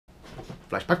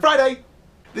Flashback Friday!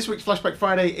 This week's Flashback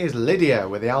Friday is Lydia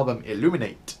with the album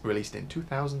Illuminate, released in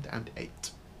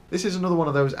 2008. This is another one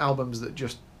of those albums that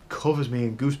just covers me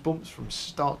in goosebumps from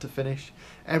start to finish.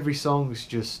 Every song's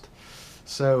just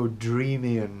so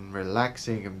dreamy and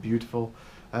relaxing and beautiful.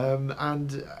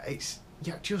 And it's,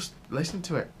 yeah, just listen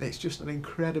to it. It's just an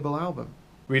incredible album.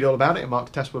 Read all about it in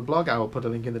Mark's Testwood blog. I will put a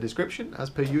link in the description, as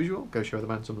per usual. Go show the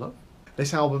man some love.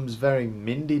 This album's very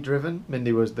Mindy driven.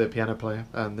 Mindy was the piano player,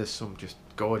 and there's some just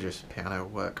gorgeous piano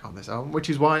work on this album, which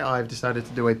is why I've decided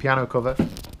to do a piano cover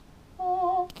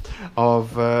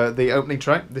of the opening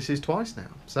track. This is twice now,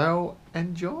 so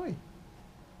enjoy.